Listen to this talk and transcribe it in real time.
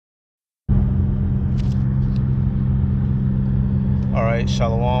Alright,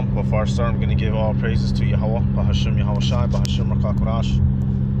 Shalom. Before I start, I'm going to give all praises to Yahweh, Bahashim Yahweh Shai, Bahashim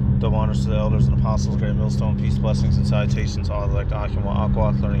Rakakwarash. Double honors to the elders and apostles, great millstone, peace, blessings, and salutations to all elect Akim wa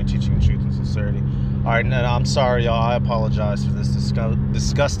Akwath, learning and teaching in truth and sincerity. Alright, and I'm sorry, y'all. I apologize for this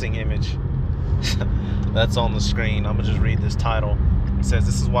disgusting image that's on the screen. I'm going to just read this title. It says,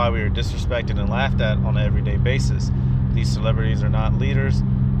 "This is why we are disrespected and laughed at on an everyday basis. These celebrities are not leaders.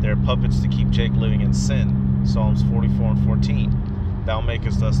 They're puppets to keep Jake living in sin." Psalms 44 and 14. "Thou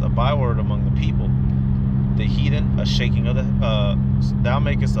makest us a byword among the people, the heathen, a shaking of the thou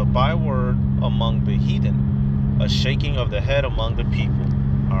makest a byword among the heathen, a shaking of the head among the people."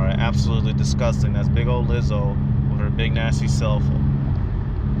 All right, absolutely disgusting. That's big old Lizzo with her big nasty self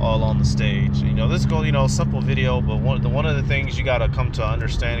all on the stage. You know, this go, simple video, but one of the things you gotta come to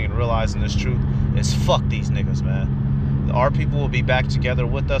understanding and realizing this truth is fuck these niggas, man. Our people will be back together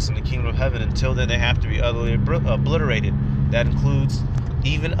with us in the kingdom of heaven. Until then, they have to be utterly obliterated. That includes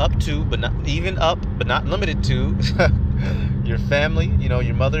even up, but not limited to your family,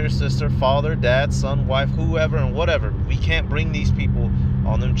 your mother, your sister, father, dad, son, wife, whoever and whatever. We can't bring these people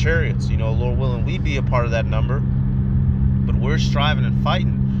on them chariots. Lord willing, we be a part of that number. But we're striving and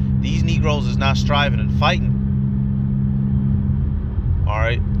fighting. These Negroes is not striving and fighting. All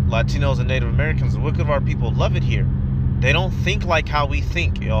right, Latinos and Native Americans, the wicked of our people, love it here. They don't think like how we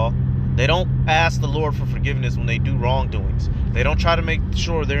think, y'all. They don't ask the Lord for forgiveness when they do wrongdoings. They don't try to make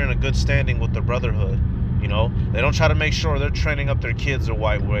sure they're in a good standing with the brotherhood. They don't try to make sure they're training up their kids the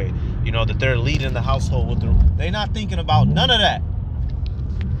right way. That they're leading the household with them. They're not thinking about none of that.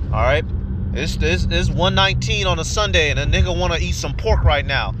 All right? It's 1:19 on a Sunday and a nigga want to eat some pork right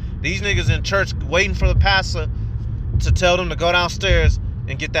now. These niggas in church waiting for the pastor to tell them to go downstairs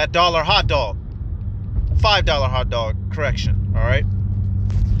and get that $1 hot dog. $5 hot dog, correction, all right?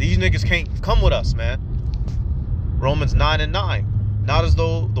 These niggas can't come with us, man. Romans 9 and 9. "Not as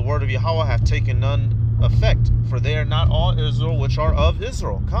though the word of Yahweh hath taken none effect, for they are not all Israel which are of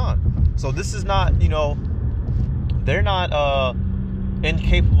Israel." So this is not, they're not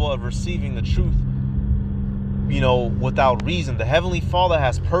incapable of receiving the truth, without reason. The Heavenly Father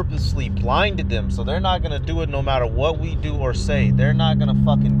has purposely blinded them, so they're not going to do it no matter what we do or say. They're not going to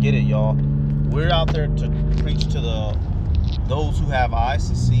fucking get it, y'all. We're out there to preach to those who have eyes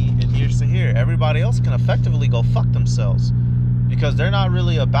to see and ears to hear. Everybody else can effectively go fuck themselves, because they're not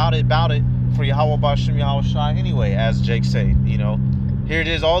really about it for Yahweh Bashim Yahweh Shai anyway, as Jake said. Here it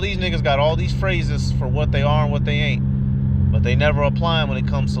is. All these niggas got all these phrases for what they are and what they ain't, but they never apply them when it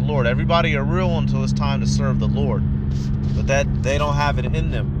comes to Lord. Everybody are real until it's time to serve the Lord, but that they don't have it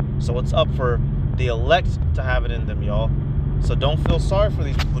in them. So it's up for the elect to have it in them, y'all. So don't feel sorry for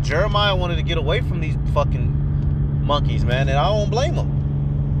these people. Jeremiah wanted to get away from these fucking monkeys, man, and I don't blame him.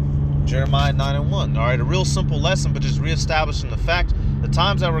 Jeremiah 9 and 1. All right, a real simple lesson, but just reestablishing the fact, the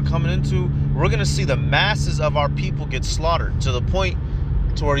times that we're coming into, we're going to see the masses of our people get slaughtered to the point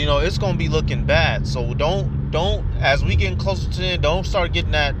to where, it's going to be looking bad. So don't, as we get closer to the end, don't start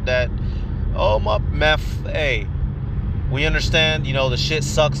getting that, oh, my meth, hey, we understand, the shit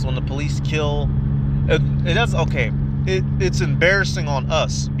sucks when the police kill. It does, okay. It's embarrassing on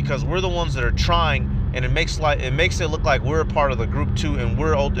us because we're the ones that are trying, and it makes it look like we're a part of the group too, and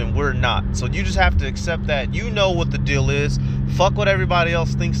we're old and we're not. So you just have to accept that. What the deal is. Fuck what everybody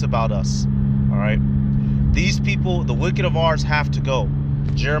else thinks about us. All right. These people, the wicked of ours, have to go.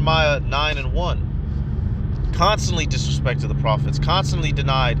 Jeremiah 9 and 1. Constantly disrespected the prophets. Constantly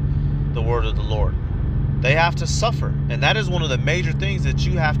denied the word of the Lord. They have to suffer, and that is one of the major things that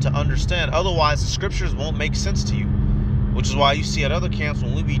you have to understand. Otherwise, the scriptures won't make sense to you. Which is why you see at other camps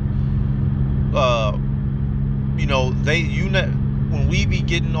when we be, when we be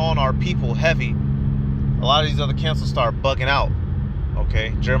getting on our people heavy, a lot of these other camps will start bugging out.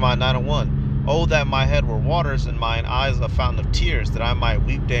 Okay, Jeremiah 9 and 1. "Oh, that my head were waters and mine eyes a fountain of tears, that I might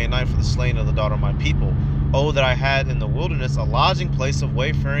weep day and night for the slain of the daughter of my people. Oh, that I had in the wilderness a lodging place of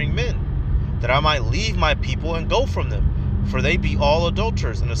wayfaring men, that I might leave my people and go from them, for they be all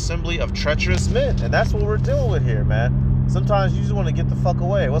adulterers, an assembly of treacherous men." And that's what we're dealing with here, man. Sometimes you just want to get the fuck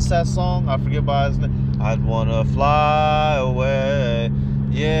away. What's that song? I forget by his name. "I'd want to fly away."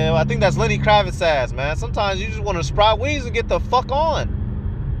 Yeah, I think that's Lenny Kravitz ass, man. Sometimes you just want to sprout wings and get the fuck on.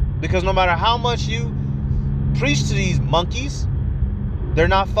 Because no matter how much you preach to these monkeys, they're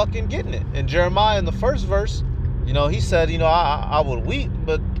not fucking getting it. And Jeremiah in the first verse, he said, I would weep.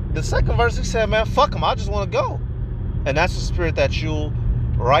 But the second verse, he said, man, fuck them. I just want to go. And that's the spirit that you'll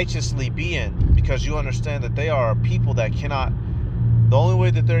righteously be in, because you understand that they are a people that cannot, the only way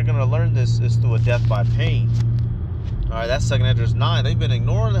that they're going to learn this is through a death by pain. All right, that's 2 Esdras 9. They've been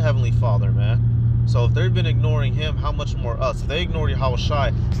ignoring the Heavenly Father, man. So if they've been ignoring him, how much more us? If they ignored Yahweh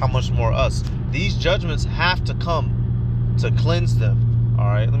Shai, how much more us? These judgments have to come to cleanse them. All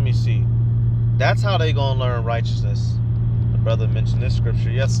right, let me see. That's how they gonna learn righteousness. The brother mentioned this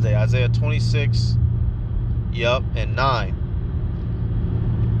scripture yesterday, Isaiah 26, and 9.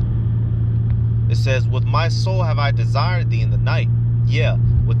 It says, with my soul have I desired thee in the night. Yeah,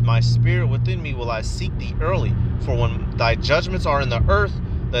 with my spirit within me will I seek thee early. For when thy judgments are in the earth,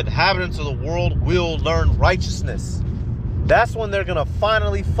 the inhabitants of the world will learn righteousness. That's when they're gonna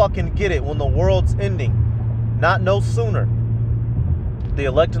finally fucking get it, when the world's ending. Not no sooner. The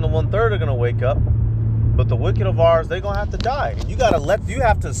elect and the 1/3 are gonna wake up, but the wicked of ours, they're gonna have to die. And you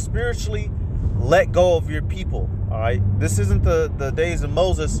have to spiritually let go of your people. All right, this isn't the days of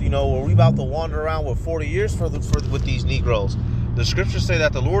Moses, where we about to wander around with 40 years with these Negroes. The scriptures say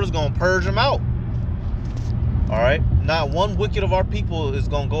that the Lord is gonna purge them out. All right, not one wicked of our people is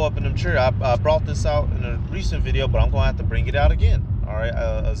gonna go up in them chairs. I brought this out in a recent video, but I'm gonna have to bring it out again. All right,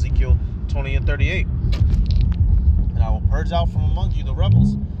 Ezekiel 20 and 38. And I will purge out from among you the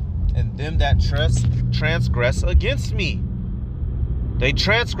rebels, and them that transgress against me. They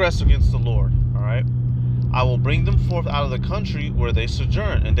transgress against the Lord. All right, I will bring them forth out of the country where they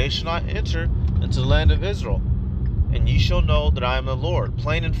sojourn, and they shall not enter into the land of Israel. And ye shall know that I am the Lord.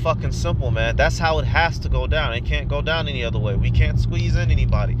 Plain and fucking simple, man. That's how it has to go down. It can't go down any other way. We can't squeeze in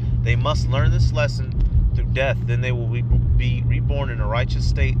anybody. They must learn this lesson through death. Then they will be reborn in a righteous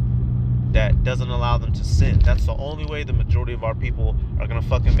state that doesn't allow them to sin. That's the only way the majority of our people are gonna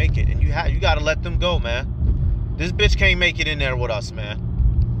fucking make it. And you gotta let them go, man. This bitch can't make it in there with us, man.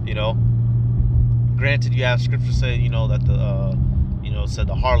 Granted, you have scripture say, that the said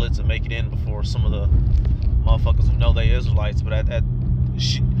the harlots will make it in before some of the motherfuckers who know they Israelites, but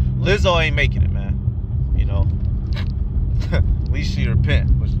Lizzo ain't making it, man. At least she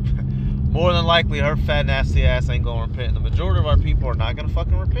repent. More than likely, her fat nasty ass ain't gonna repent. The majority of our people are not gonna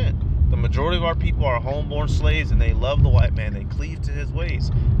fucking repent. The majority of our people are homeborn slaves, and they love the white man. They cleave to his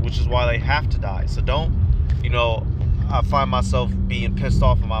ways, which is why they have to die. So don't, I find myself being pissed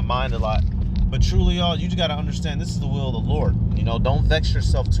off in my mind a lot. But truly, y'all, you just got to understand this is the will of the Lord. Don't vex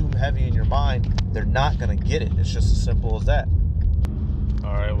yourself too heavy in your mind. They're not going to get it. It's just as simple as that.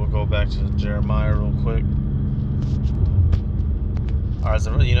 All right, we'll go back to Jeremiah real quick. All right,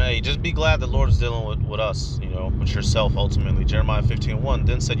 so, hey, just be glad the Lord is dealing with us, with yourself ultimately. Jeremiah 15:1,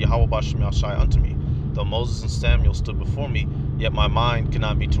 then said Yahweh Bashem Yahshai unto me, though Moses and Samuel stood before me, yet my mind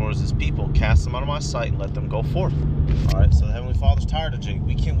cannot be towards his people. Cast them out of my sight and let them go forth. All right, so the Heavenly Father's tired of Jake.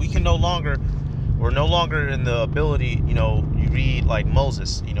 We can no longer, we're no longer in the ability, you read like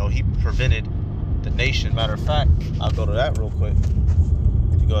Moses, he prevented the nation. Matter of fact, I'll go to that real quick.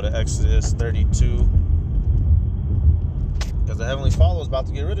 You go to Exodus 32, because the Heavenly Father is about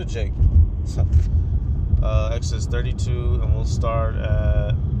to get rid of Jake. Exodus 32, and we'll start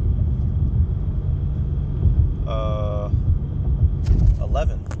at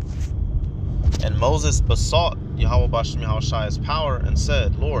 11. And Moses besought Yahweh Bashem Yahushai's power and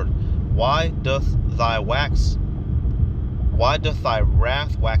said, Lord, why doth thy wrath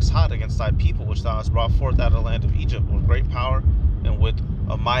wax hot against thy people, which thou hast brought forth out of the land of Egypt with great power and with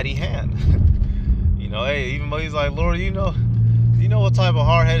a mighty hand? Hey, even though he's like, Lord, you know what type of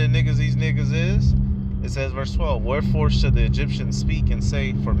hard-headed niggas these niggas is? It says, verse 12, wherefore should the Egyptians speak and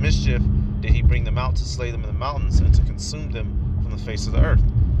say, for mischief did he bring them out to slay them in the mountains and to consume them from the face of the earth?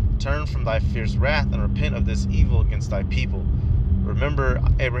 Turn from thy fierce wrath and repent of this evil against thy people. Remember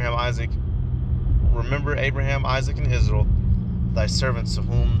Abraham, Isaac, and Israel, thy servants, of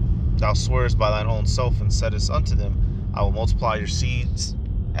whom thou swearest by thine own self, and saidst unto them, I will multiply your seed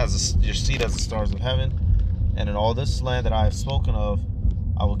as the stars of heaven, and in all this land that I have spoken of,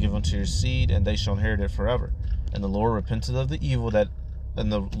 I will give unto your seed, and they shall inherit it forever. And the Lord repented of the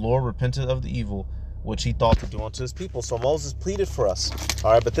evil which he thought to do unto his people. So Moses pleaded for us.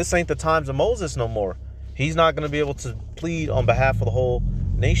 All right, but this ain't the times of Moses no more. He's not going to be able to plead on behalf of the whole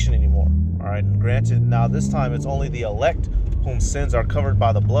nation anymore. All right, and granted, now this time it's only the elect whom sins are covered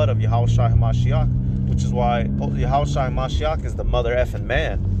by the blood of Yahushua HaMashiach, which is why Yahushua HaMashiach is the mother effing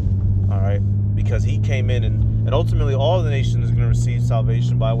man. All right, because he came in and ultimately all the nations are going to receive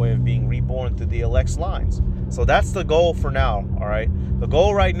salvation by way of being reborn through the elect's lines. So that's the goal for now. All right, the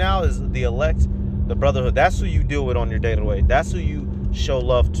goal right now is the elect, the brotherhood. That's who you deal with on your day-to-day. That's who you show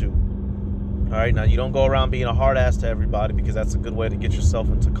love to. All right, now you don't go around being a hard ass to everybody, because that's a good way to get yourself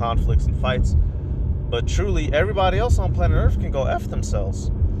into conflicts and fights. But truly, everybody else on planet Earth can go F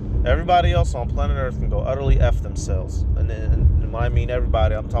themselves. Everybody else on planet Earth can go utterly F themselves. And when I mean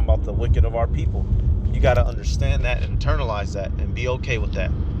everybody, I'm talking about the wicked of our people. You got to understand that and internalize that and be okay with that.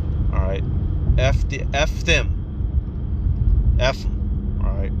 All right. F them. F them.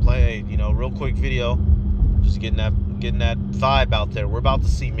 All right, play, you know, real quick video. Just getting that vibe out there. We're about to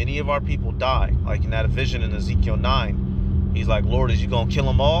see many of our people die. Like in that vision in Ezekiel 9, he's like, Lord, is you gonna kill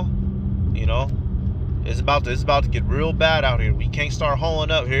them all? You know, it's about to get real bad out here. We can't start hoeing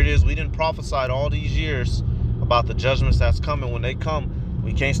up. Here it is. We didn't prophesy all these years about the judgments that's coming. When they come,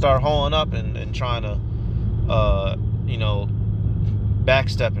 we can't start hoeing up and trying to, you know,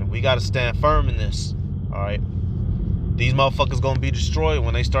 backstepping. We got to stand firm in this. All right. These motherfuckers gonna be destroyed.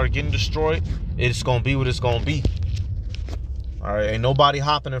 When they start getting destroyed, it's gonna be what it's gonna be. All right, ain't nobody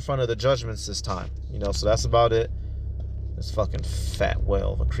hopping in front of the judgments this time. You know, so that's about it. This fucking fat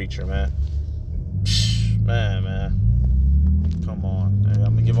whale of a creature, man. Man. Come on. Hey,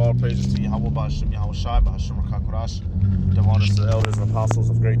 I'm gonna give all praises to Yahweh Ba'ashem, Yahweh Shai, Ba'ashem Rakakurash. Give honors to the elders and apostles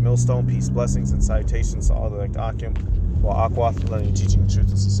of Great Millstone. Peace, blessings, and salutations to all the like Akim. While Aquath, letting you teaching the truth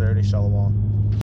and sincerity. Shalom.